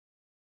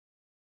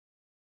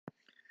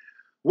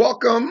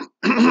Welcome.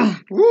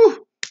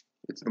 Woo!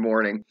 It's the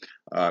morning.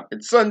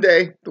 It's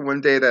Sunday, the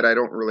one day that I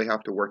don't really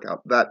have to work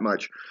out that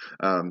much.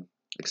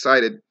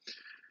 Excited.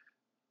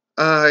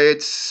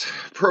 It's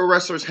Pro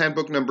Wrestler's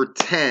Handbook number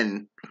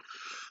 10,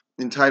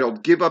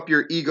 entitled Give Up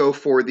Your Ego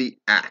for the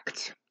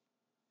Act.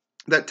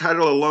 That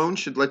title alone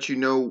should let you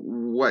know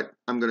what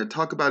I'm going to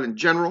talk about in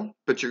general,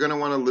 but you're going to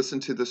want to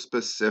listen to the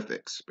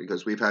specifics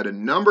because we've had a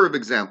number of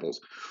examples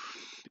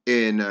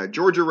in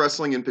Georgia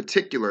wrestling in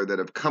particular that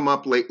have come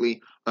up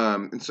lately.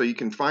 And so you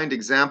can find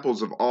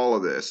examples of all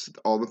of this,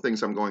 all the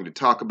things I'm going to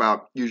talk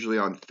about, usually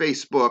on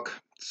Facebook,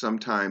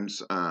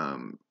 sometimes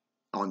on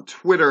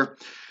Twitter,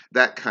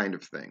 that kind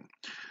of thing.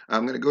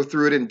 I'm going to go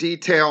through it in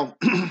detail.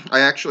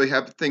 I actually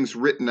have things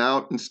written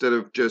out instead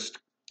of just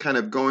kind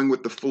of going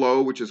with the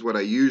flow, which is what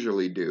I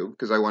usually do,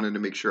 because I wanted to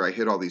make sure I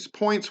hit all these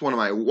points. What am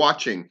I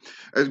watching?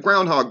 It's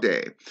Groundhog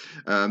Day,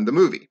 the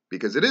movie,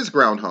 because it is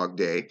Groundhog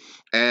Day,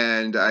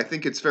 and I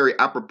think it's very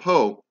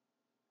apropos,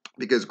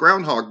 because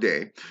Groundhog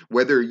Day,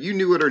 whether you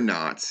knew it or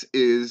not,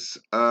 is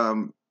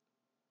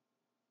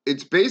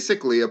it's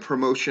basically a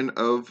promotion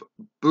of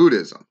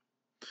Buddhism.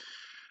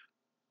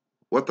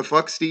 What the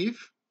fuck, Steve?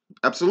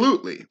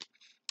 Absolutely.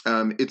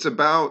 It's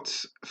about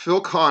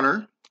Phil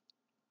Connor,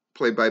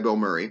 played by Bill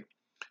Murray,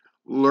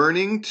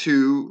 learning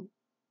to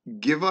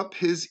give up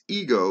his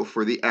ego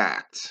for the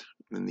act.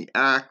 And the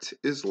act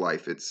is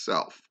life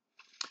itself.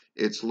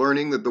 It's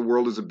learning that the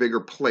world is a bigger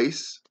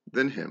place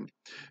than him.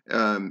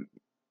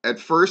 At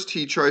first,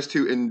 he tries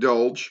to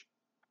indulge,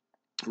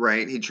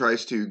 right? He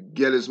tries to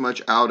get as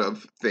much out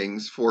of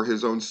things for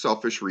his own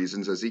selfish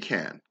reasons as he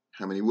can.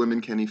 How many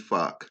women can he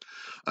fuck?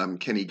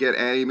 Can he get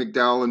Annie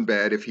McDowell in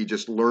bed if he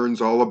just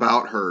learns all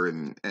about her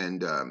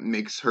and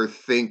makes her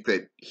think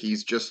that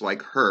he's just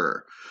like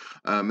her?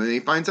 And he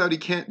finds out he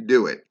can't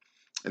do it.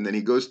 And then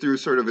he goes through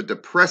sort of a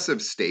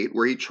depressive state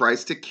where he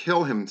tries to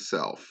kill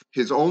himself.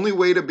 His only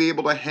way to be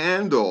able to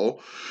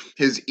handle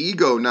his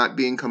ego not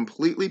being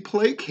completely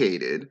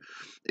placated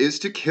is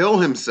to kill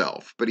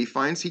himself. But he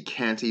finds he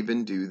can't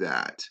even do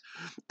that.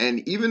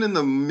 And even in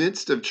the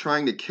midst of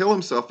trying to kill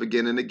himself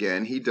again and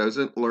again, he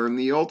doesn't learn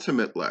the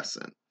ultimate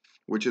lesson,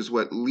 which is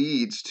what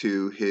leads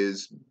to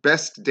his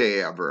best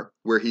day ever,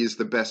 where he is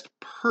the best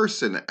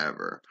person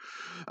ever.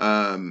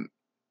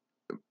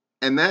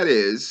 And that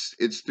is,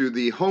 it's through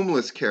the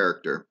homeless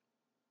character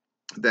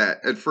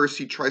that at first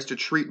he tries to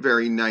treat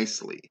very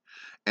nicely.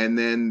 And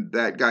then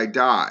that guy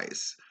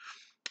dies.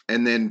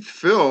 And then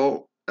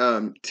Phil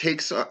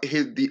takes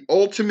the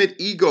ultimate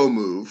ego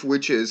move,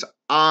 which is,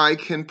 I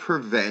can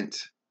prevent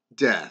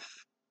death,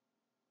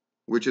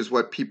 which is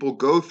what people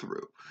go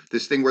through.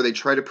 This thing where they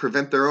try to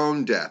prevent their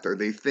own death, or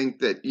they think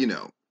that,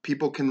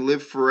 people can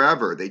live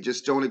forever. They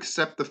just don't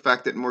accept the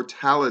fact that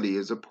mortality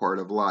is a part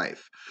of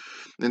life.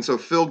 And so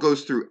Phil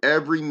goes through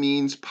every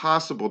means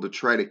possible to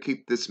try to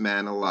keep this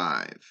man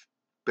alive,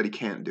 but he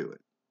can't do it.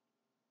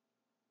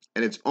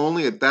 And it's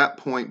only at that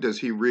point does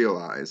he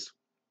realize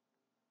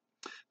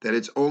that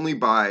it's only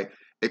by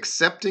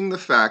accepting the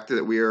fact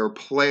that we are a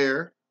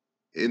player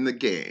in the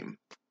game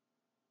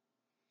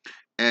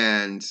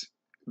and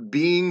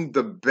being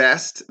the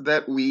best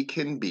that we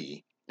can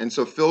be. And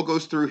so Phil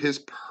goes through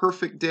his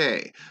perfect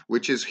day,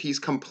 which is he's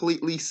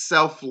completely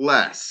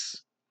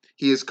selfless.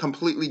 He has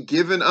completely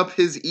given up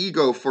his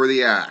ego for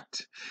the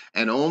act.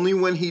 And only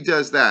when he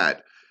does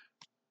that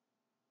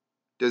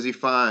does he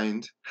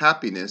find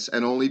happiness,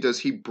 and only then does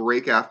he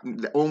break out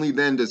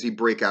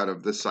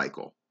of the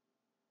cycle.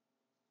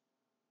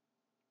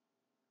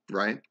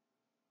 Right?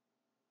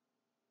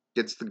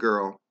 Gets the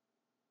girl,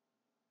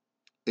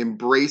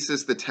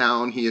 embraces the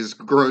town he has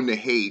grown to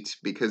hate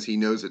because he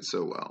knows it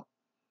so well.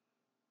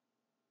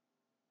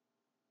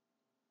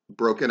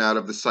 Broken out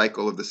of the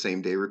cycle of the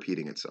same day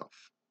repeating itself.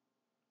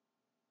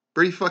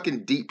 Pretty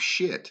fucking deep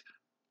shit.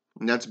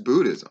 And that's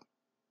Buddhism.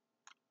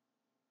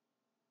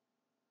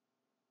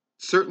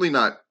 Certainly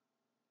not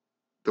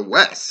the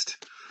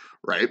West,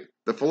 right?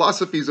 The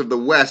philosophies of the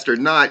West are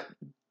not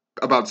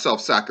about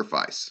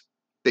self-sacrifice.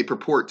 They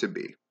purport to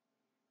be.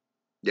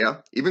 Yeah?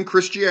 Even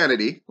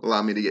Christianity,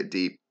 allow me to get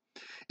deep,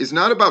 is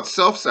not about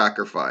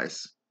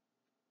self-sacrifice.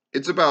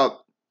 It's about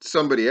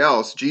somebody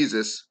else,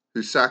 Jesus,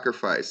 who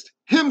sacrificed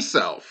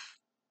himself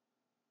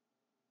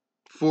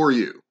for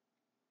you.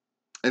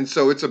 And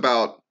so it's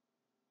about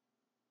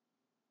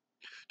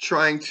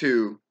trying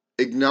to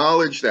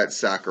acknowledge that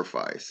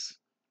sacrifice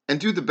and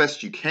do the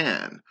best you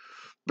can.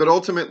 But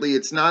ultimately,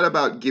 it's not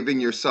about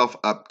giving yourself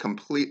up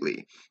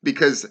completely,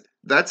 because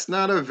that's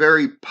not a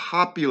very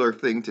popular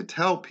thing to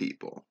tell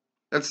people.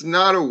 That's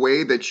not a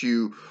way that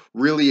you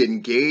really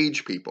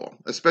engage people,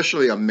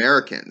 especially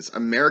Americans.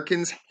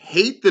 Americans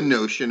hate the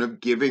notion of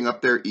giving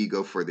up their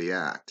ego for the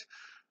act.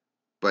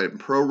 But in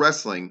pro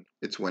wrestling,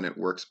 it's when it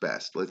works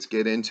best. Let's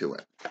get into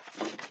it.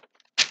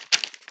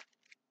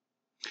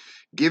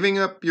 Giving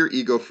up your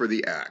ego for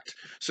the act.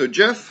 So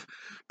Jeff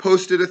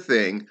posted a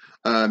thing,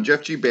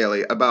 Jeff G.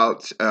 Bailey,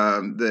 about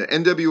the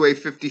NWA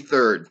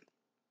 53rd.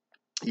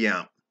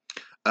 Yeah.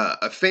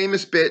 A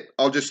famous bit.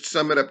 I'll just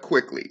sum it up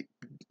quickly.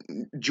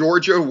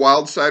 Georgia,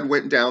 Wildside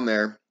went down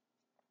there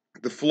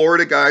The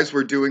Florida guys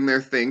were doing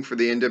their thing for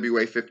the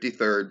NWA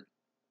 53rd.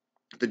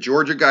 The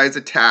Georgia guys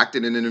attacked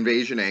in an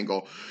invasion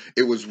angle.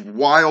 It was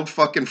wild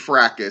fucking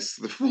fracas.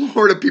 The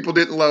Florida people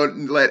didn't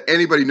let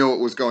anybody know what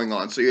was going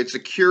on. So you had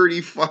security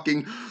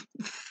fucking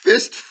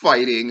fist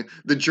fighting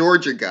the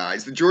Georgia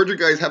guys. The Georgia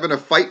guys having to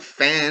fight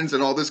fans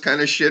and all this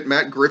kind of shit.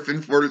 Matt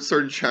Griffin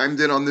sort of chimed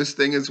in on this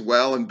thing as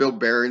well, and Bill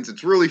Behrens.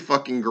 It's really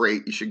fucking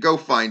great. You should go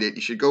find it.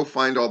 You should go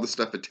find all the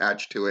stuff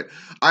attached to it.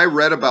 I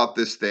read about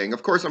this thing.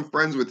 Of course, I'm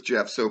friends with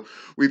Jeff, so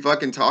we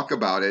fucking talk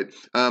about it.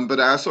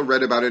 But I also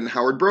read about it in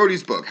Howard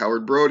Brody's book.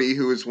 Howard Brody,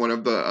 who is one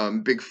of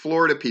the big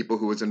Florida people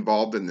who was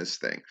involved in this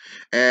thing.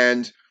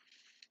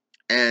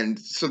 And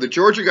so the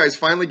Georgia guys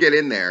finally get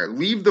in there,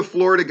 leave the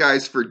Florida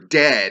guys for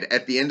dead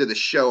at the end of the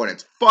show, and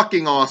it's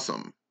fucking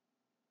awesome.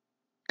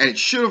 And it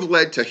should have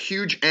led to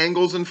huge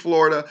angles in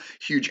Florida,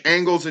 huge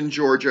angles in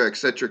Georgia,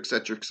 etc.,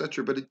 etc.,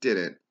 etc., but it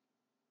didn't.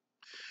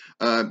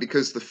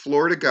 Because the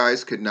Florida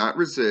guys could not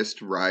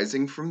resist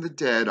rising from the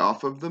dead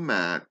off of the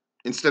mat,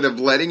 instead of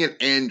letting it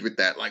end with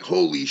that, like,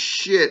 holy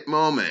shit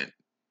moment.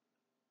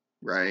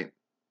 Right?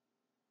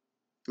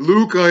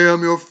 Luke, I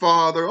am your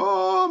father.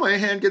 Oh, my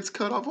hand gets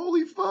cut off.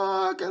 Holy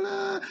fuck.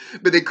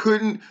 But they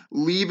couldn't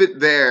leave it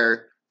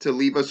there to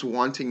leave us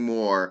wanting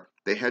more.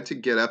 They had to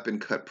get up and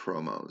cut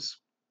promos.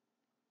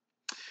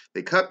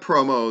 They cut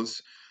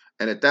promos,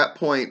 and at that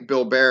point,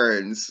 Bill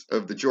Behrens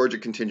of the Georgia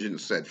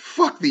contingent said,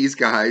 fuck these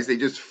guys. They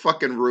just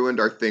fucking ruined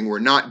our thing. We're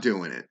not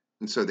doing it.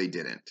 And so they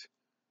didn't.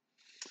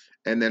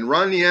 And then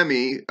Ron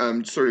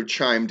Niemi sort of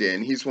chimed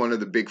in. He's one of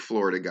the big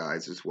Florida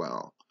guys as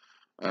well.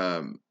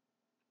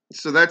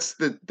 So that's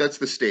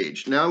the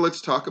stage. Now let's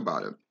talk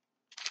about it.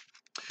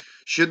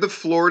 Should the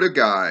Florida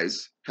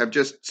guys have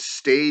just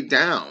stayed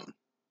down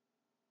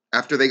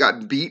after they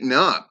got beaten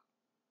up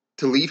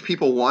to leave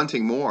people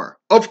wanting more?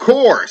 Of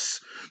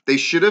course! They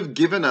should have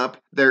given up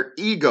their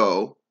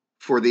ego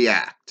for the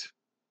act.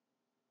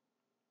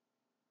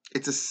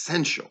 It's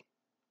essential.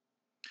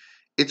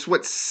 It's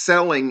what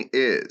selling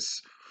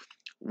is.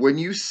 When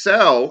you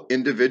sell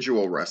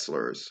individual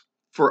wrestlers,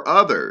 for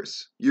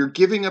others, you're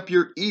giving up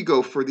your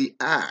ego for the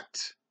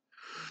act.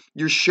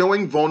 You're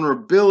showing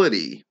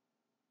vulnerability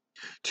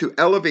to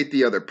elevate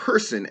the other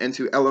person and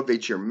to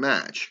elevate your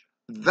match.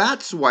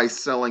 That's why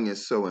selling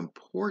is so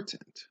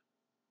important.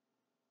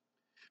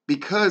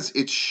 Because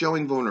it's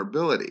showing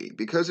vulnerability.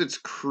 Because it's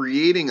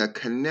creating a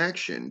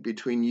connection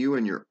between you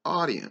and your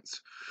audience.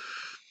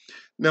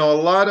 Now, a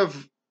lot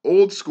of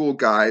old school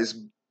guys,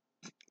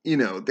 you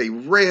know, they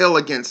rail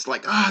against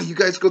like, you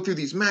guys go through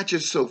these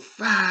matches so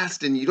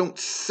fast and you don't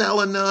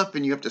sell enough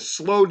and you have to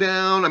slow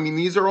down. I mean,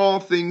 these are all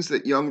things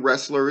that young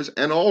wrestlers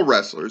and all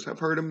wrestlers have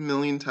heard a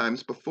million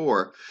times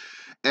before.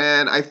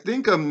 And I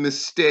think a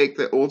mistake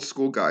that old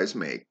school guys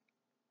make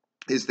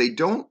is they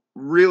don't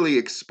really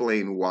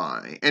explain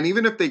why. And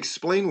even if they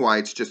explain why,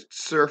 it's just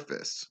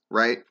surface,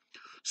 right?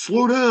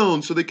 Slow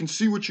down so they can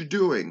see what you're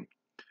doing.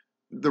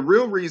 The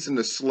real reason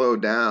to slow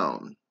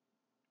down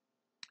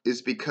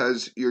is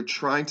because you're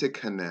trying to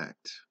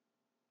connect.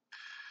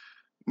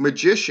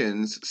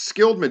 Magicians,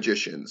 skilled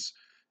magicians,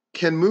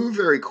 can move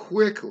very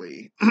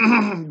quickly,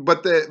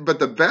 but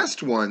the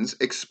best ones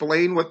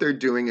explain what they're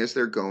doing as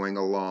they're going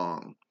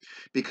along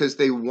because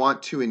they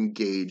want to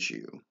engage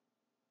you,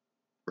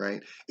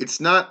 right? It's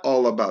not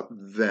all about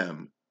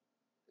them.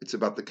 It's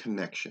about the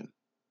connection.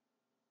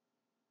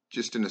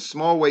 Just in a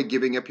small way,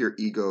 giving up your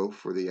ego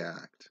for the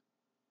act.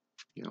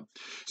 You know?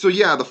 So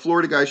yeah, the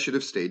Florida guys should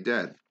have stayed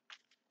dead.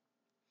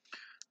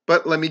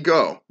 But let me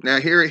go. Now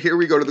here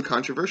we go to the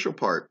controversial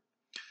part.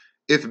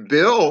 If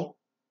Bill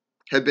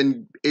had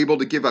been able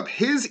to give up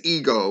his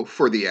ego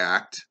for the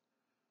act,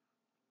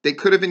 they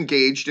could have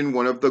engaged in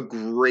one of the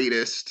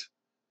greatest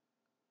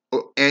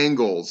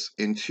angles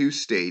in two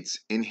states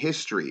in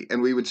history,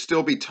 and we would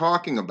still be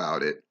talking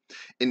about it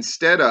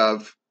instead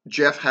of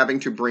Jeff having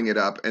to bring it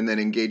up and then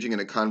engaging in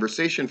a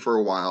conversation for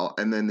a while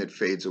and then it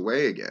fades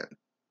away again.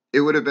 It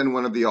would have been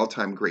one of the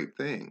all-time great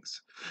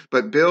things.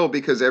 But Bill,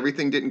 because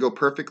everything didn't go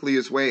perfectly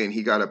his way and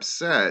he got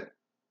upset,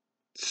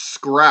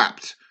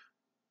 scrapped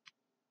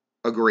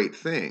a great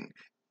thing.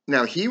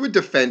 Now, he would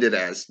defend it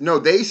as, no,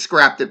 they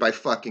scrapped it by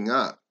fucking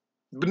up.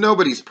 But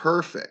nobody's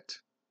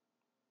perfect,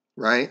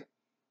 right?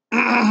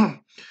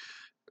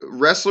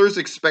 Wrestlers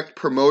expect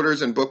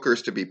promoters and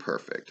bookers to be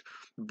perfect.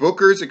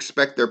 Bookers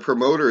expect their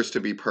promoters to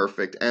be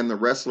perfect and the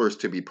wrestlers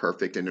to be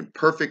perfect and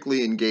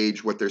perfectly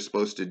engage what they're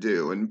supposed to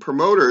do. And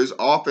promoters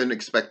often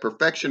expect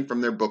perfection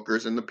from their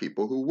bookers and the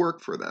people who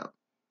work for them.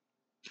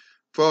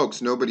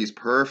 Folks, nobody's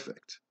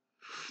perfect.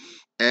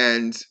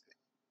 And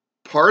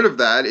part of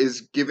that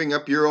is giving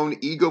up your own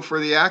ego for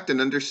the act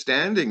and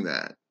understanding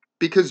that.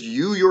 Because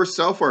you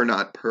yourself are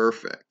not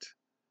perfect.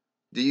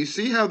 Do you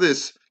see how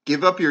this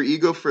give up your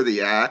ego for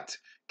the act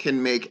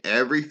can make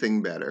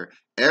everything better,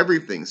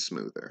 everything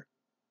smoother?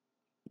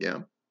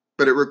 Yeah.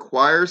 But it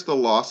requires the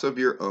loss of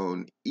your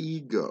own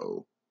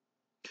ego.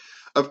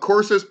 Of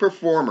course, as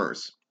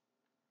performers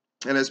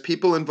and as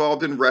people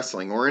involved in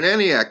wrestling or in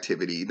any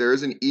activity, there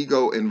is an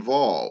ego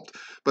involved.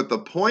 But the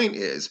point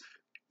is,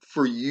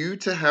 for you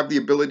to have the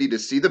ability to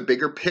see the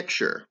bigger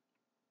picture.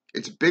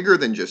 It's bigger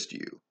than just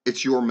you.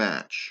 It's your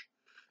match.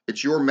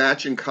 It's your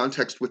match in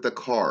context with the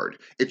card.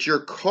 It's your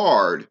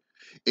card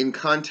in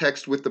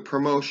context with the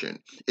promotion.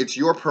 It's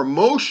your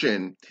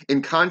promotion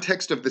in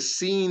context of the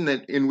scene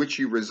in which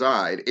you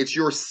reside. It's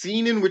your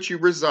scene in which you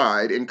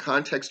reside in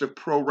context of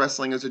pro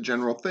wrestling as a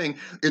general thing.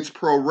 It's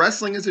pro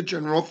wrestling as a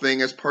general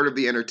thing as part of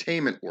the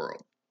entertainment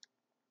world.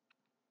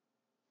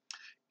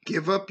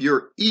 Give up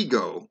your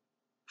ego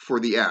for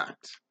the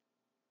act.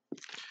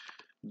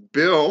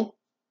 Bill,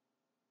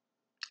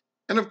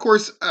 and of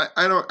course,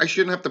 I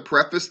shouldn't have to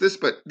preface this,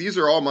 but these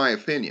are all my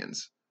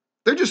opinions.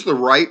 They're just the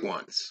right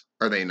ones,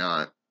 are they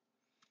not?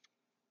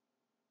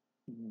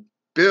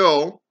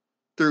 Bill,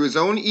 through his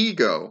own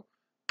ego,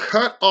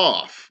 cut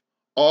off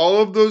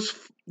all of those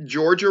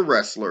Georgia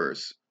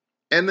wrestlers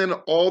and then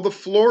all the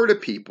Florida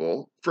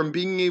people from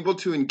being able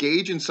to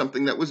engage in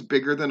something that was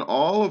bigger than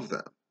all of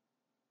them.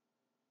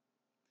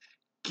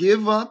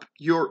 Give up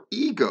your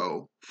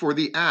ego for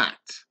the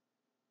act.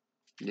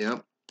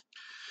 Yep.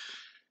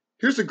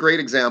 Here's a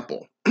great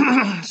example.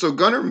 So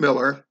Gunnar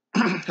Miller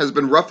has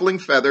been ruffling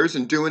feathers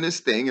and doing his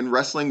thing and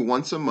wrestling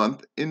once a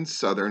month in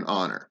Southern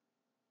Honor.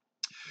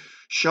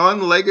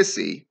 Sean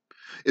Legacy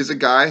is a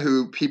guy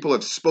who people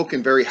have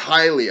spoken very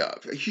highly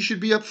of. He should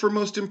be up for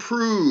Most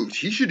Improved.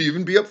 He should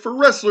even be up for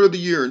Wrestler of the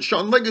Year, and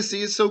Sean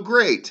Legacy is so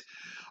great.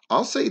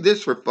 I'll say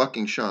this for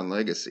fucking Sean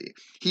Legacy.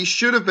 He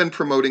should have been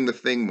promoting the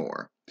thing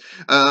more.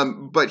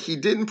 But he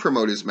didn't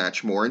promote his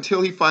match more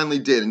until he finally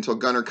did, until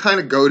Gunnar kind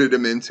of goaded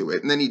him into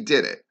it, and then he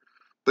did it.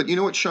 But you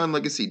know what Sean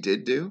Legacy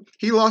did do?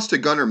 He lost to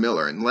Gunnar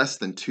Miller in less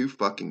than 2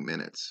 fucking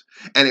minutes.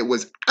 And it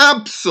was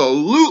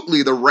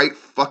absolutely the right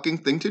fucking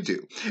thing to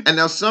do. And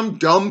now some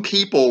dumb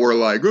people were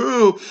like,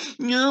 oh,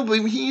 no,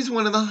 but he's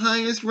one of the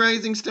highest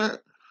rising stars.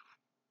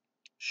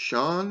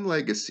 Sean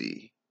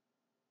Legacy,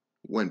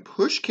 when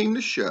push came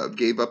to shove,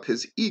 gave up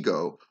his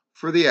ego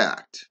for the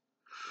act.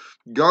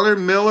 Gunnar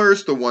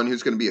Miller's the one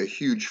who's going to be a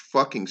huge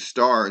fucking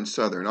star in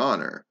Southern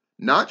Honor,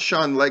 not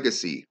Sean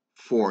Legacy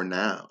for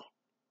now.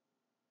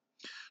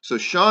 So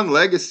Sean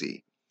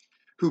Legacy,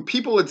 who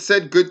people had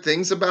said good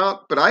things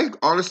about, but I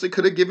honestly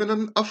could have given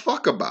him a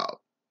fuck about.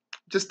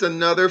 Just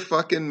another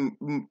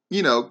fucking,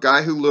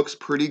 guy who looks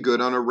pretty good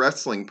on a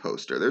wrestling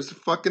poster. There's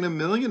fucking a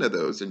million of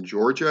those in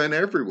Georgia and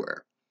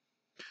everywhere.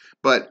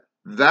 But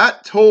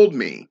that told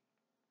me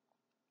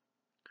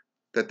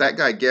that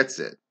guy gets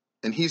it.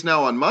 And he's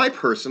now on my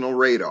personal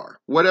radar,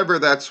 whatever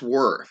that's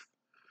worth.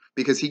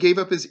 Because he gave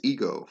up his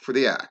ego for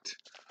the act.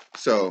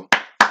 So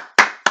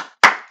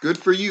good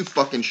for you,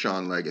 fucking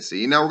Sean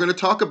Legacy. Now we're going to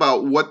talk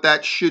about what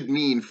that should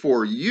mean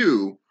for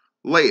you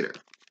later.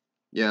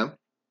 Yeah?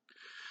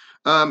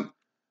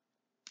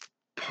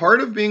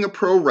 Part of being a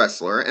pro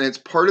wrestler, and it's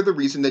part of the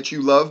reason that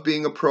you love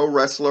being a pro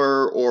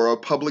wrestler or a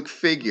public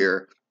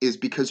figure, is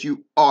because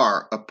you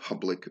are a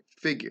public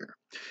figure.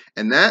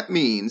 And that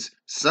means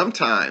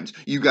sometimes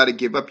you got to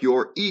give up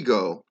your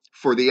ego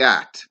for the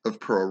act of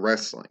pro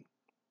wrestling.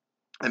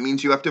 That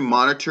means you have to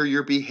monitor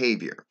your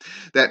behavior.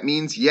 That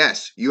means,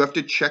 yes, you have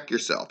to check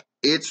yourself.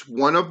 It's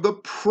one of the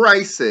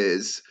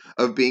prices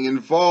of being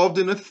involved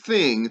in a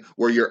thing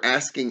where you're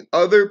asking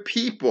other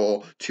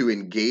people to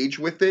engage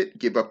with it,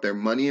 give up their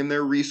money and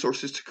their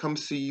resources to come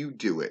see you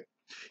do it,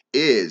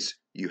 is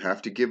you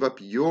have to give up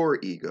your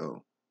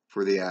ego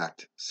for the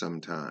act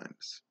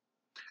sometimes.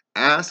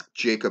 Ask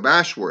Jacob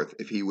Ashworth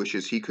if he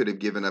wishes he could have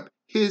given up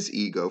his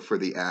ego for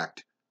the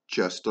act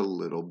just a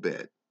little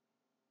bit.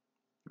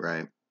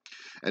 Right?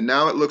 And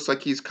now it looks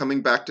like he's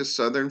coming back to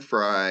Southern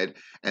Fried,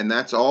 and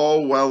that's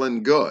all well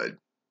and good.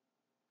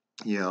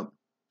 Yeah.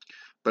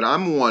 But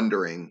I'm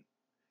wondering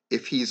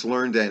if he's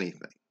learned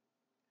anything.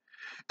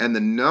 And the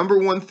number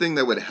one thing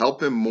that would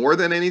help him more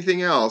than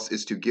anything else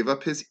is to give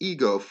up his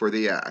ego for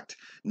the act.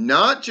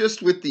 Not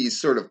just with these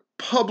sort of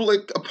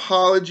public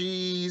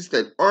apologies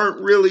that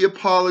aren't really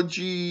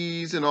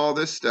apologies and all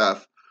this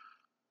stuff,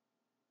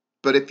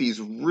 but if he's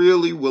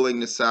really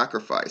willing to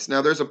sacrifice.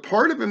 Now, there's a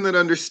part of him that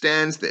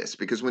understands this,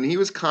 because when he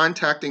was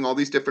contacting all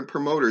these different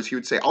promoters, he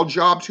would say, I'll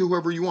job to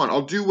whoever you want.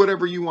 I'll do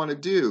whatever you want to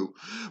do.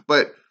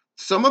 But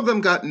some of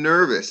them got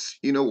nervous.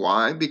 You know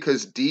why?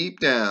 Because deep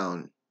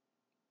down,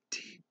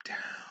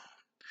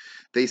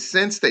 they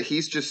sense that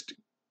he's just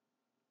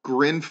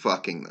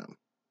grin-fucking them.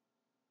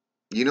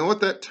 You know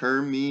what that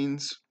term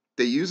means?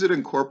 They use it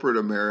in corporate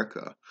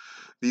America.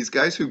 These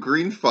guys who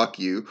green fuck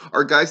you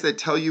are guys that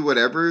tell you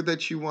whatever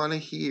that you want to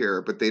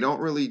hear, but they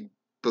don't really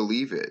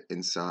believe it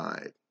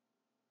inside.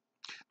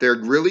 They're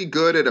really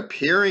good at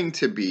appearing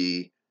to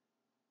be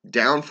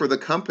down for the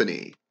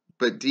company,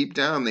 but deep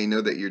down they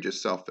know that you're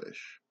just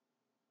selfish.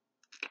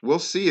 We'll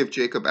see if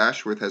Jacob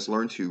Ashworth has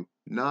learned to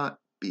not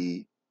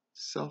be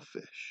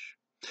selfish.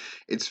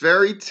 It's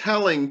very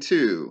telling,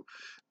 too,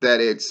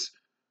 that it's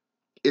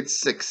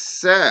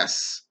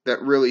success that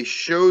really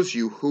shows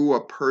you who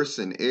a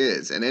person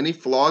is, and any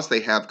flaws they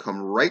have come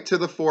right to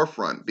the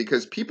forefront,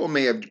 because people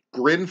may have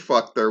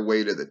grin-fucked their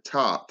way to the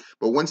top,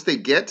 but once they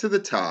get to the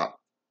top,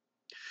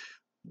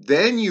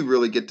 then you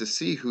really get to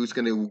see who's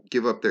going to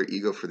give up their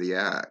ego for the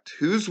act.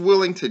 Who's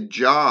willing to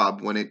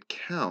job when it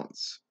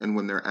counts and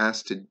when they're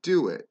asked to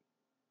do it.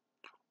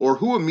 Or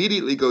who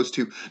immediately goes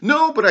to,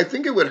 no, but I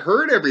think it would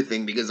hurt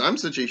everything because I'm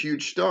such a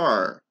huge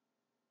star.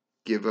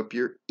 Give up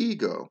your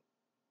ego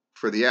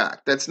for the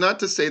act. That's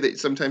not to say that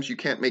sometimes you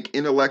can't make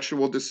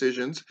intellectual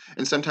decisions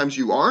and sometimes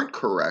you aren't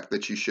correct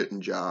that you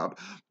shouldn't job.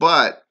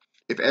 But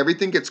if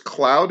everything gets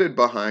clouded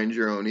behind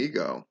your own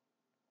ego,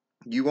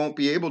 you won't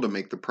be able to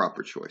make the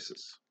proper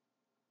choices,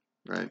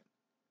 right?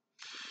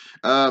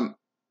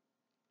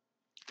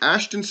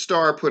 Ashton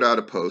Starr put out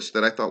a post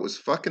that I thought was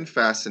fucking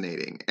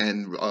fascinating,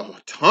 and a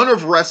ton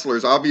of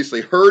wrestlers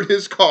obviously heard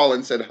his call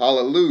and said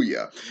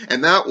hallelujah.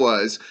 And that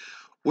was,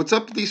 what's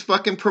up with these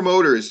fucking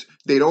promoters?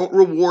 They don't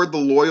reward the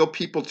loyal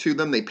people to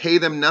them. They pay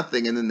them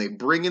nothing, and then they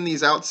bring in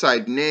these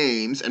outside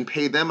names and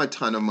pay them a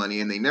ton of money,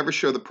 and they never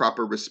show the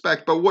proper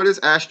respect. But what is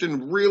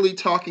Ashton really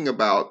talking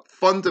about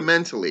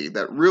fundamentally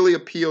that really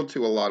appealed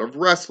to a lot of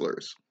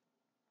wrestlers?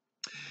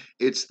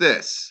 It's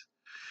this.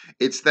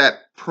 It's that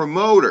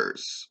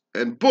promoters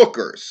and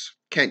bookers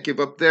can't give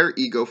up their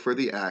ego for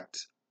the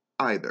act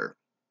either.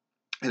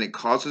 And it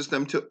causes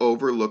them to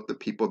overlook the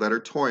people that are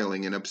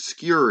toiling in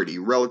obscurity,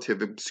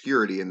 relative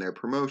obscurity in their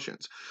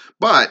promotions.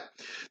 But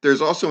there's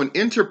also an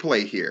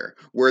interplay here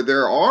where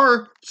there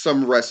are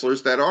some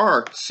wrestlers that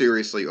are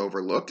seriously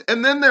overlooked.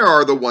 And then there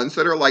are the ones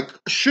that are like,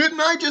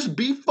 shouldn't I just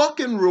be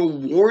fucking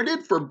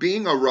rewarded for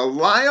being a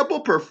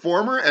reliable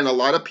performer? And a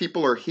lot of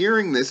people are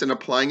hearing this and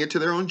applying it to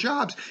their own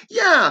jobs.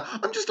 Yeah,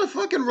 I'm just a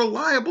fucking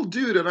reliable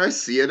dude and I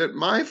see it at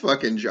my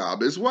fucking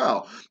job as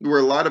well. Where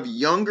a lot of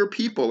younger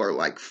people are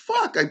like,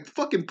 fuck, I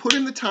fucking put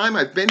in the time,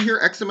 I've been here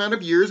X amount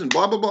of years, and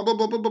blah, blah, blah, blah,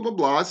 blah, blah, blah, blah,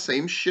 blah,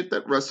 same shit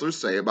that wrestlers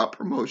say about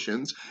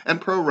promotions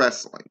and pro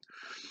wrestling.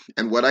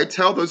 And what I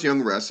tell those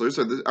young wrestlers,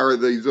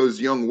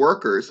 those young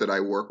workers that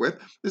I work with,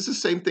 is the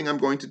same thing I'm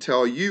going to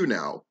tell you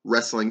now,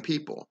 wrestling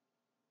people.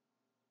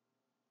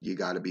 You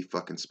gotta be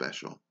fucking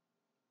special.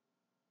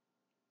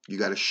 You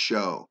gotta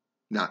show,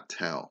 not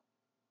tell.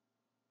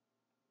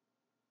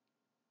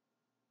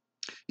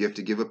 You have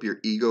to give up your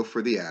ego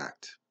for the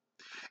act.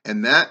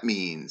 And that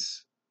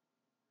means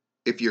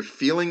if you're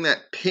feeling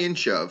that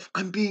pinch of,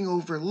 I'm being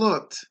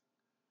overlooked,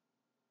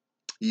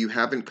 you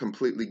haven't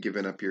completely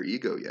given up your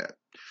ego yet.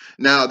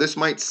 Now, this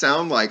might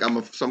sound like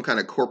I'm some kind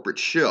of corporate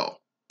shill.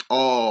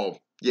 Oh,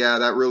 yeah,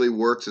 that really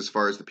works as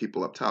far as the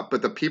people up top.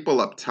 But the people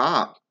up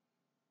top,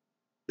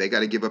 they got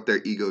to give up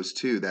their egos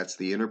too. That's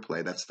the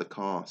interplay. That's the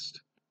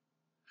cost.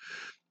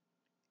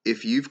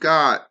 If you've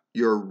got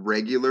your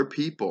regular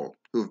people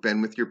who've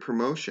been with your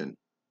promotion,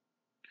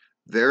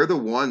 they're the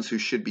ones who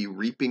should be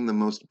reaping the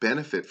most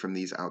benefit from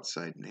these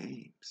outside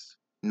names.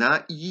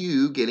 Not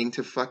you getting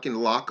to fucking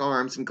lock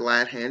arms and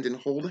glad hand and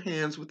hold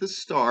hands with a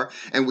star.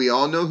 And we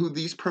all know who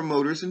these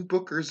promoters and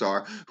bookers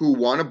are who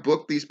want to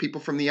book these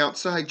people from the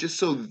outside just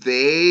so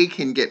they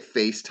can get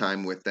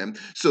FaceTime with them.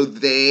 So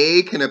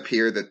they can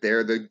appear that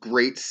they're the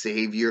great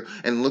savior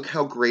and look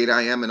how great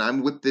I am and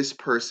I'm with this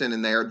person.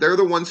 And they're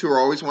the ones who are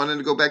always wanting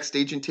to go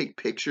backstage and take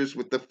pictures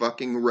with the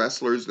fucking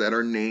wrestlers that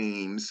are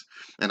names.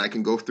 And I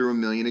can go through a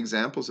million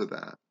examples of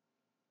that.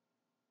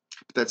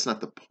 But that's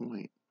not the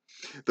point.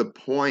 The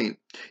point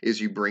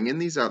is you bring in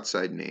these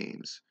outside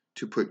names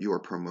to put your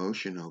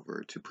promotion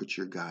over, to put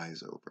your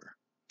guys over.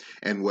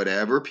 And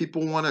whatever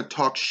people want to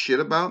talk shit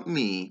about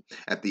me,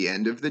 at the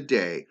end of the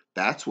day,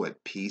 that's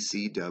what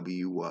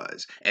PCW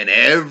was. And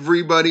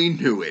everybody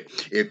knew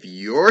it. If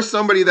you're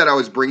somebody that I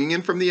was bringing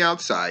in from the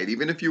outside,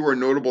 even if you were a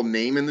notable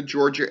name in the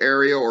Georgia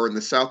area or in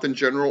the South in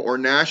general or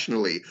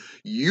nationally,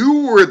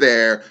 you were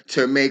there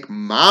to make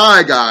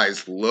my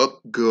guys look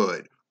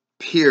good.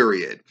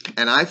 Period.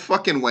 And I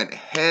fucking went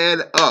head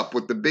up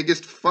with the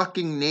biggest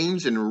fucking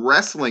names in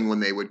wrestling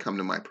when they would come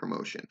to my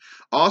promotion.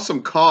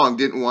 Awesome Kong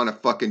didn't want to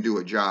fucking do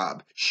a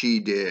job. She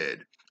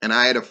did. And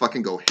I had to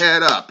fucking go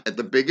head up at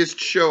the biggest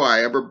show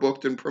I ever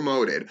booked and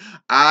promoted.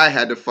 I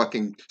had to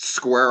fucking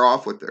square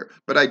off with her.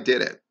 But I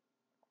did it.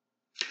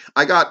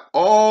 I got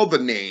all the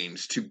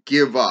names to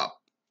give up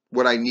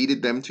what I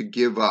needed them to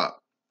give up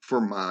for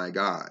my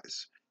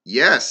guys.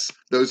 Yes,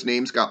 those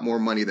names got more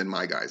money than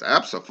my guys.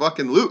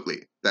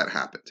 Abso-fucking-lutely, that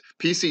happened.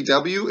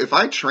 PCW, if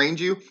I trained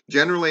you,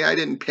 generally I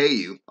didn't pay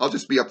you. I'll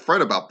just be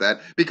upfront about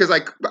that because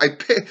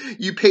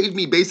you paid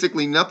me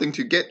basically nothing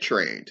to get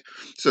trained.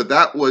 So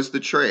that was the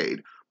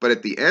trade. But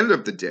at the end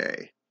of the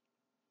day,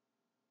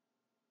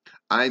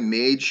 I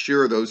made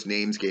sure those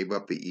names gave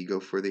up the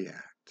ego for the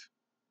act.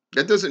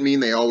 That doesn't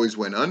mean they always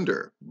went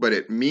under, but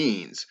it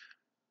means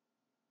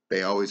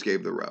they always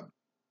gave the rub.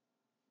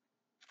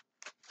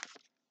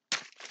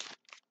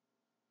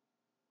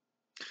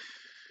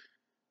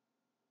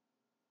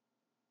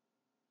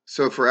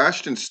 So for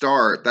Ashton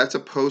Starr, that's a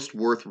post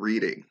worth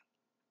reading.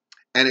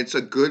 And it's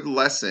a good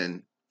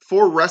lesson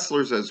for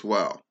wrestlers as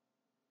well.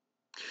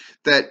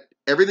 That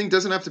everything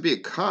doesn't have to be a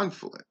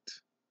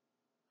conflict.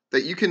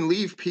 That you can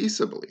leave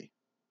peaceably.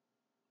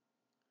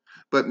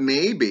 But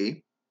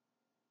maybe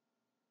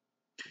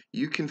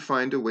you can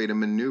find a way to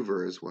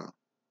maneuver as well.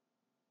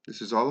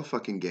 This is all a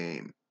fucking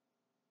game.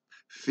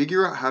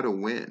 Figure out how to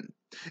win.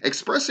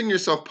 Expressing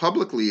yourself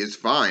publicly is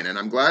fine, and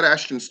I'm glad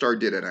Ashton Starr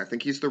did it. I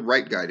think he's the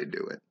right guy to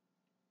do it.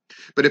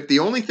 But if the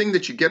only thing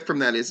that you get from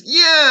that is,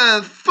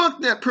 yeah,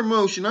 fuck that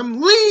promotion,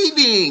 I'm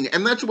leaving,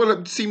 and that's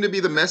what seemed to be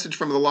the message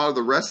from a lot of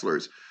the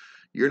wrestlers,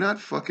 you're not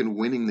fucking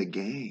winning the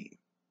game.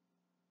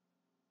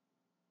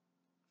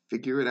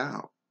 Figure it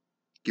out.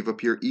 Give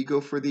up your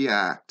ego for the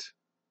act.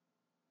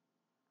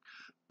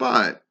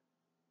 But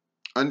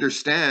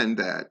understand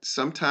that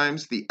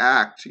sometimes the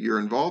act you're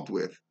involved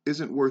with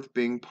isn't worth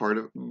being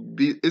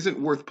isn't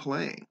worth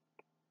playing.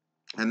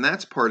 And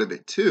that's part of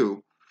it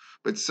too.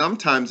 But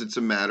sometimes it's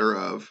a matter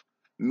of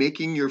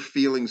making your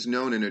feelings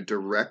known in a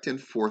direct and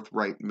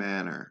forthright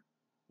manner,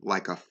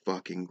 like a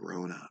fucking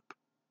grown-up.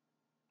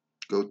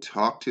 Go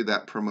talk to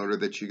that promoter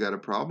that you got a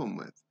problem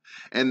with.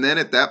 And then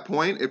at that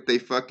point, if they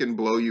fucking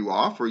blow you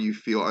off or you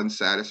feel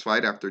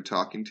unsatisfied after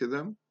talking to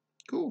them,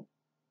 cool,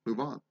 move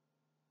on.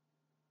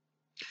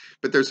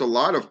 But there's a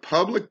lot of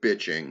public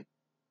bitching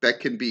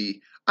that can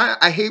be,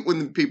 I hate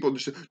when people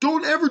just say,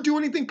 don't ever do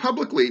anything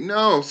publicly.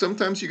 No,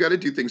 sometimes you got to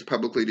do things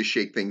publicly to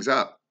shake things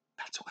up.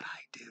 That's what I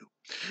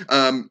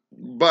do.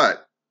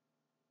 But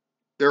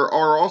there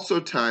are also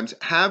times,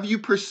 have you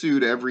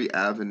pursued every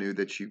avenue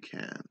that you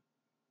can?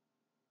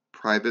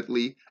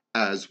 Privately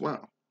as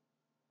well.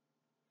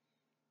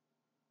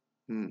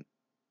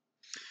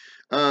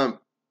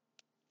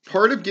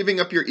 Part of giving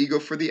up your ego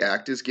for the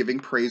act is giving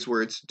praise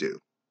where it's due.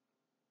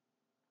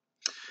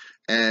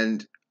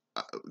 And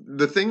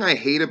the thing I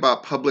hate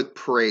about public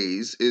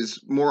praise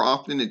is more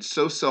often it's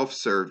so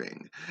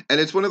self-serving. And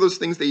it's one of those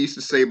things they used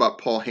to say about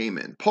Paul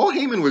Heyman. Paul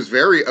Heyman was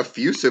very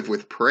effusive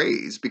with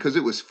praise because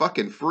it was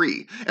fucking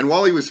free. And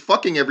while he was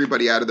fucking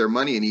everybody out of their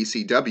money in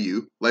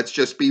ECW, let's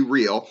just be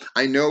real.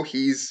 I know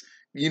he's,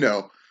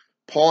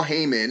 Paul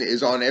Heyman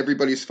is on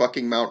everybody's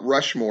fucking Mount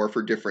Rushmore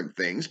for different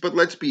things, but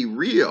let's be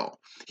real.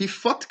 He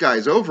fucked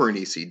guys over in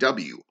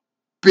ECW.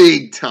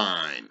 Big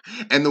time.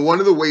 And one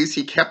of the ways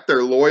he kept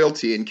their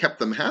loyalty and kept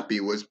them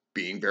happy was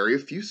being very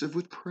effusive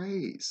with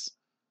praise,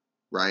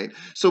 right?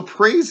 So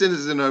praise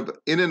in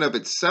and of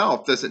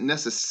itself doesn't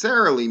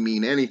necessarily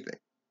mean anything.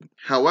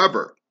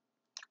 However,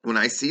 when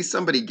I see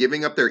somebody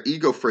giving up their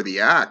ego for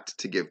the act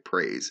to give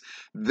praise,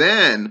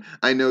 then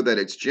I know that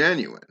it's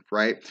genuine,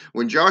 right?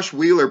 When Josh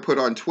Wheeler put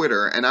on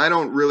Twitter, and I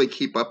don't really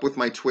keep up with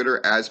my Twitter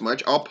as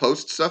much, I'll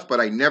post stuff, but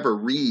I never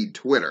read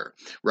Twitter,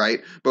 right?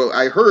 But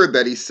I heard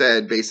that he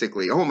said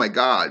basically, oh my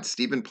God,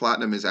 Stephen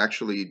Platinum is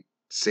actually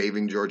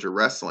saving Georgia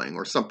wrestling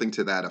or something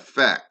to that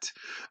effect.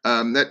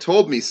 That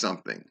told me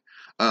something.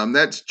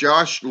 That's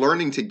Josh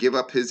learning to give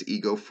up his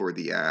ego for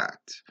the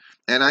act.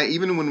 And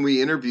even when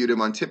we interviewed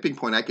him on Tipping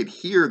Point, I could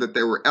hear that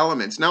there were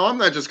elements. Now, I'm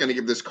not just going to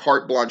give this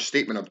carte blanche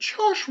statement of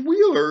Josh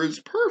Wheeler is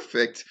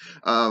perfect.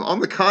 On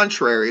the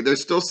contrary,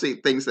 there's still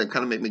things that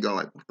kind of make me go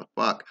like, what the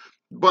fuck?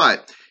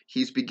 But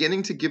he's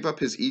beginning to give up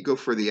his ego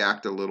for the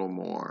act a little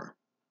more.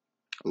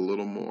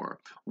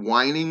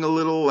 Whining a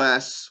little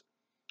less,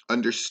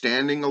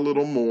 understanding a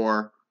little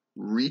more,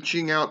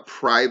 reaching out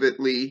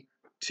privately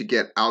to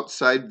get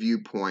outside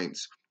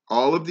viewpoints.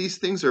 All of these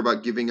things are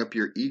about giving up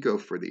your ego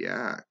for the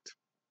act.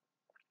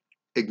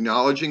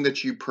 Acknowledging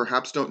that you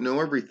perhaps don't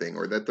know everything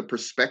or that the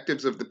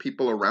perspectives of the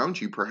people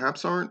around you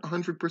perhaps aren't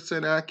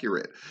 100%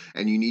 accurate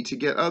and you need to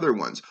get other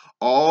ones.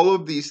 All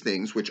of these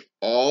things, which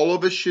all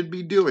of us should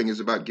be doing, is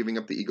about giving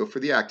up the ego for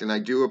the act. And I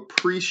do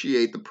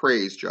appreciate the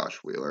praise, Josh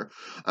Wheeler.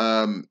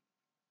 And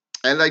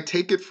I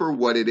take it for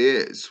what it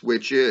is,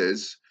 which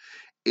is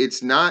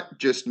it's not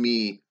just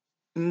me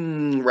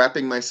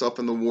wrapping myself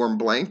in the warm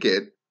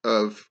blanket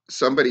of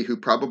somebody who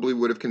probably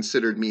would have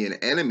considered me an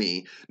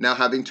enemy, now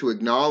having to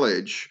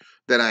acknowledge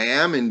that I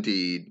am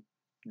indeed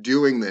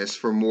doing this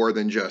for more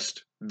than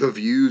just the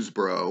views,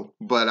 bro,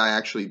 but I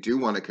actually do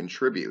want to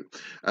contribute.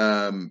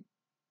 But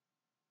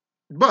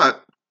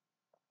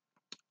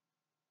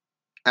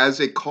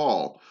as a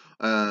call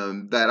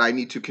that I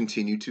need to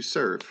continue to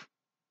serve.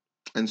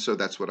 And so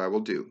that's what I will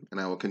do, and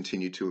I will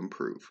continue to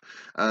improve.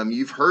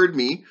 You've heard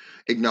me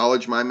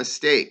acknowledge my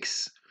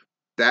mistakes.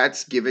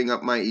 That's giving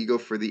up my ego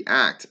for the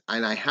act,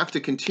 and I have to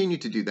continue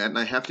to do that, and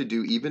I have to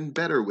do even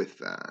better with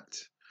that.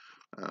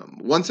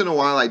 Once in a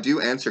while, I do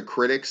answer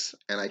critics,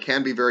 and I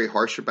can be very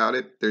harsh about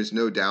it, there's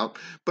no doubt,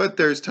 but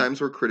there's times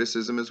where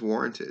criticism is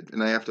warranted,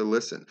 and I have to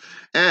listen.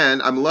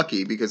 And I'm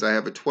lucky because I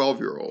have a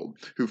 12-year-old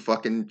who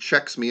fucking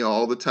checks me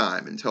all the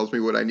time and tells me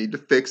what I need to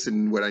fix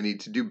and what I need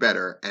to do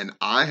better, and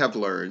I have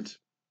learned,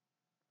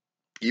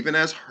 even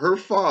as her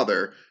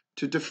father,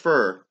 to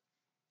defer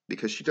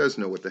because she does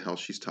know what the hell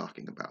she's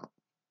talking about.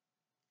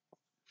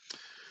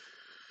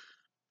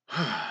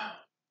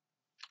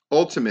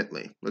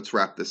 Ultimately, let's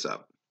wrap this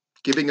up.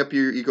 Giving up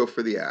your ego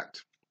for the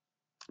act.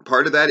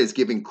 Part of that is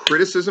giving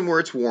criticism where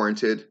it's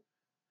warranted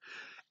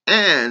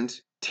and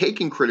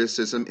taking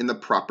criticism in the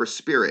proper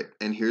spirit.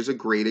 And here's a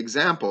great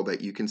example that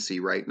you can see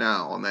right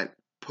now on that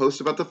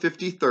post about the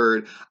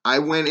 53rd, I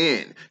went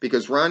in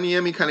because Ron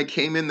Niemi kind of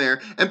came in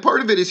there, and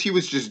part of it is he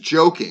was just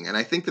joking, and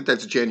I think that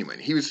that's genuine.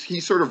 He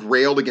sort of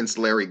railed against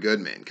Larry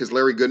Goodman because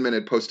Larry Goodman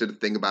had posted a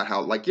thing about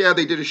how, like, yeah,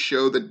 they did a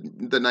show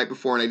the night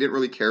before, and I didn't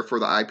really care for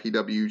the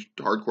IPW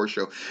hardcore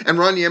show, and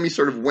Ron Niemi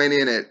sort of went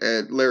in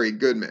at Larry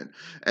Goodman,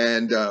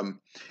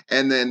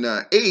 and then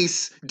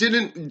Ace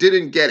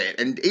didn't get it,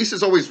 and Ace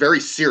is always very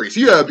serious.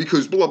 Yeah,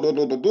 because blah blah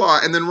blah blah blah.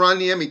 And then Ron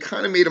Niemi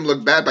kind of made him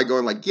look bad by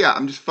going like, "Yeah,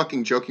 I'm just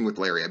fucking joking with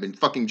Larry. I've been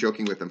fucking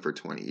joking with him for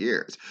 20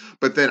 years."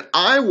 But then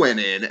I went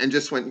in and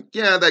just went,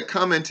 "Yeah, that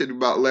commented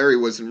about Larry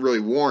wasn't really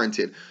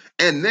warranted."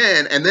 And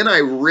then I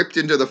ripped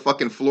into the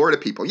fucking Florida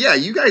people. Yeah,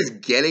 you guys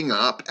getting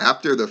up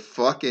after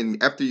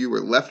you were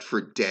left for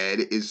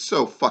dead is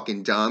so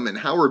fucking dumb. And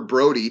Howard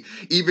Brody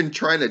even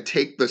trying to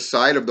take the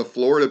side of the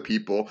Florida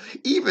people,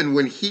 even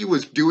when he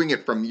was doing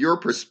it from your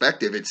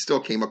perspective, it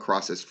still came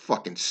across as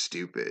fucking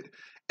stupid.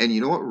 And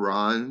you know what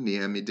Ron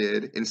Niemi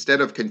did?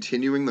 Instead of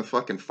continuing the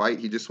fucking fight,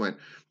 he just went,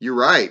 "You're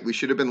right. We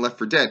should have been left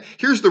for dead.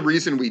 Here's the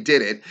reason we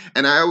did it."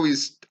 And I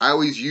always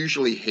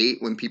usually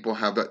hate when people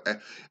have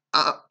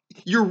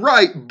you're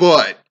right,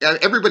 but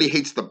everybody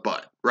hates the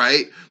but,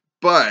 right?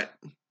 But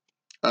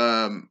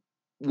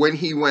when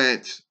he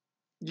went,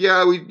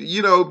 yeah,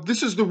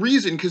 this is the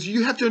reason, because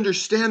you have to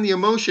understand the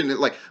emotion.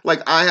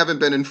 Like I haven't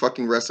been in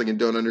fucking wrestling and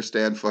don't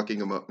understand fucking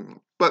emotion,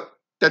 but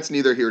that's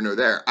neither here nor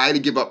there. I had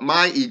to give up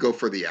my ego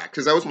for the act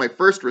because that was my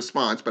first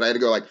response, but I had to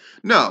go like,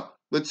 no,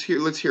 let's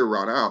hear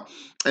Ron out,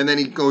 and then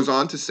he goes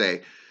on to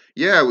say,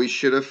 yeah, we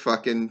should have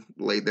fucking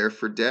laid there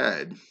for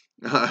dead.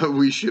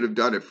 We should have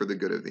done it for the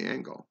good of the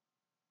angle.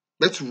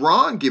 That's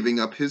Ron giving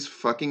up his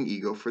fucking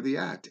ego for the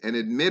act and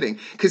admitting,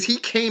 because he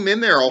came in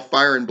there all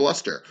fire and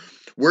bluster.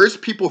 Where's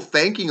people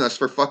thanking us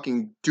for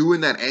fucking doing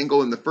that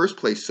angle in the first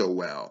place so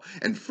well?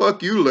 And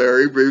fuck you,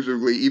 Larry,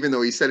 basically, even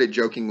though he said it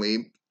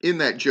jokingly, in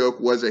that joke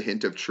was a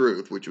hint of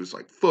truth, which was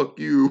like, fuck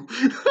you.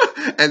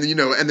 And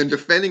then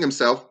defending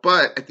himself.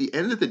 But at the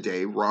end of the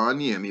day, Ron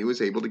Niemi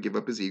was able to give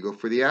up his ego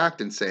for the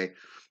act and say,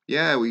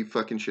 yeah, we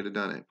fucking should have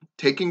done it.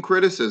 Taking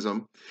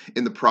criticism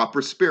in the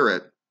proper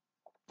spirit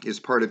is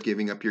part of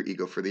giving up your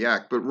ego for the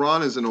act. But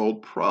Ron is an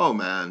old pro,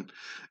 man,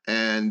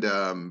 and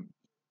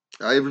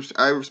I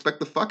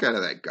respect the fuck out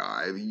of that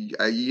guy.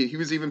 He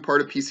was even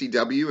part of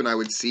PCW, and I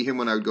would see him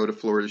when I would go to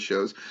Florida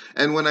shows.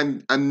 And when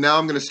I'm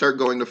going to start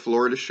going to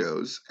Florida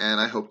shows,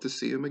 and I hope to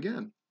see him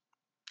again.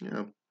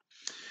 Yeah.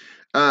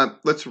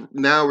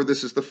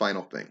 This is the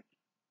final thing.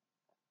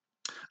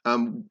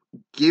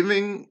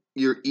 Giving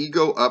your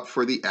ego up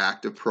for the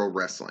act of pro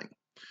wrestling.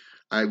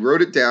 I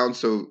wrote it down,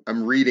 so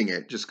I'm reading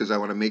it just because I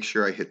want to make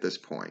sure I hit this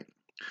point.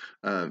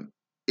 It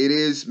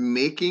is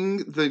making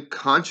the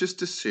conscious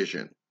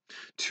decision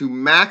to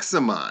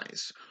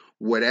maximize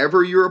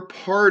whatever you're a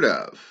part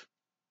of,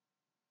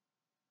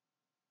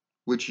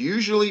 which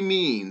usually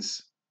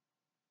means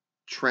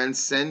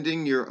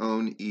transcending your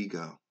own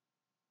ego.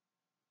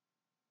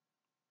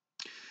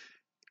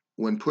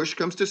 When push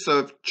comes to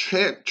shove,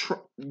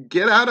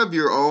 get out of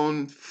your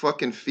own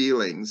fucking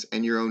feelings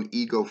and your own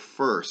ego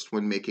first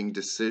when making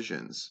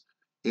decisions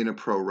in a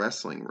pro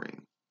wrestling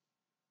ring.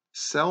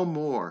 Sell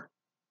more.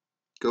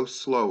 Go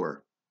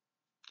slower.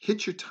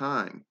 Hit your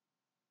time.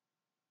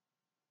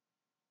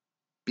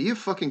 Be a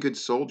fucking good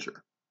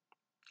soldier.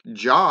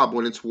 Job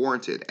when it's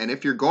warranted. And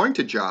if you're going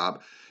to job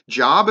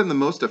in the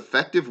most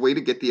effective way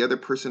to get the other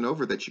person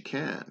over that you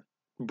can.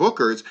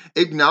 Bookers,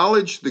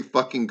 acknowledge the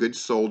fucking good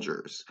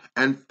soldiers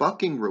and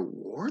fucking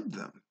reward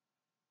them.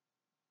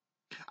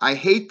 I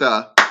hate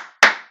the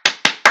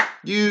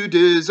you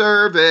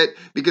deserve it,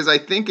 because I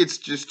think it's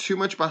just too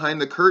much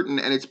behind the curtain,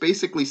 and it's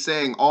basically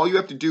saying all you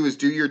have to do is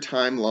do your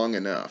time long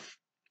enough.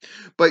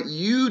 But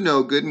you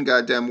know good and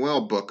goddamn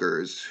well,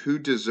 bookers, who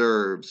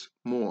deserves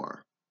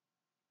more.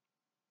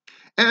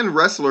 And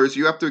wrestlers,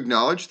 you have to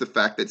acknowledge the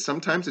fact that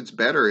sometimes it's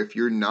better if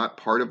you're not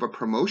part of a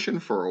promotion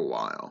for a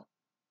while,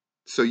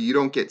 so you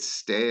don't get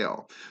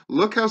stale.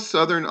 Look how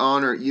Southern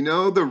Honor,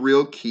 the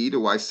real key to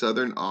why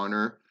Southern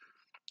Honor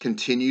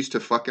continues to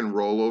fucking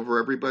roll over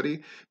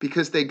everybody?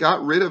 Because they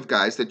got rid of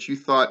guys that you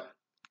thought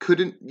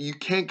you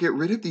can't get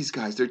rid of these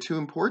guys, they're too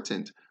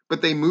important.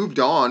 But they moved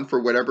on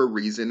for whatever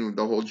reason,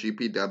 the whole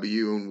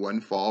GPW and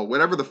one fall,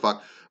 whatever the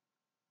fuck.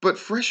 But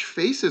fresh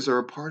faces are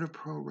a part of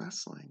pro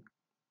wrestling.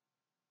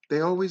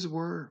 They always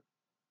were.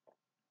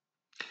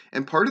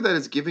 And part of that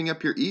is giving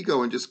up your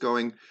ego and just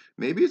going,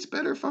 maybe it's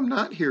better if I'm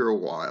not here a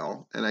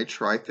while and I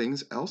try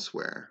things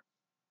elsewhere.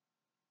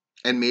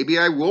 And maybe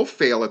I will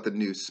fail at the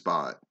new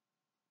spot,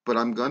 but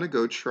I'm going to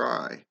go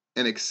try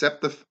and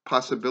accept the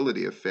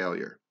possibility of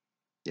failure.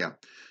 Yeah.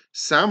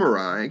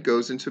 Samurai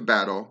goes into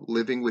battle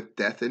living with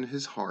death in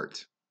his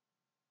heart.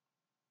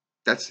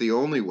 That's the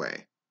only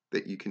way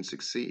that you can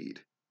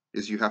succeed,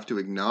 is you have to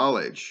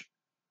acknowledge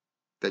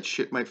that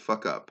shit might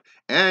fuck up.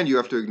 And you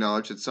have to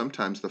acknowledge that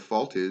sometimes the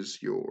fault is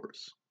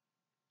yours.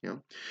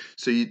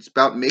 So it's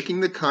about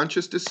making the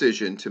conscious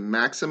decision to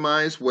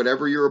maximize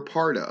whatever you're a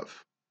part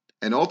of.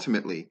 And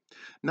ultimately,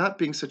 not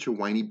being such a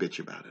whiny bitch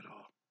about it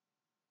all.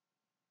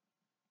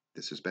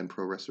 This has been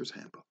Pro Wrestler's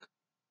Handbook.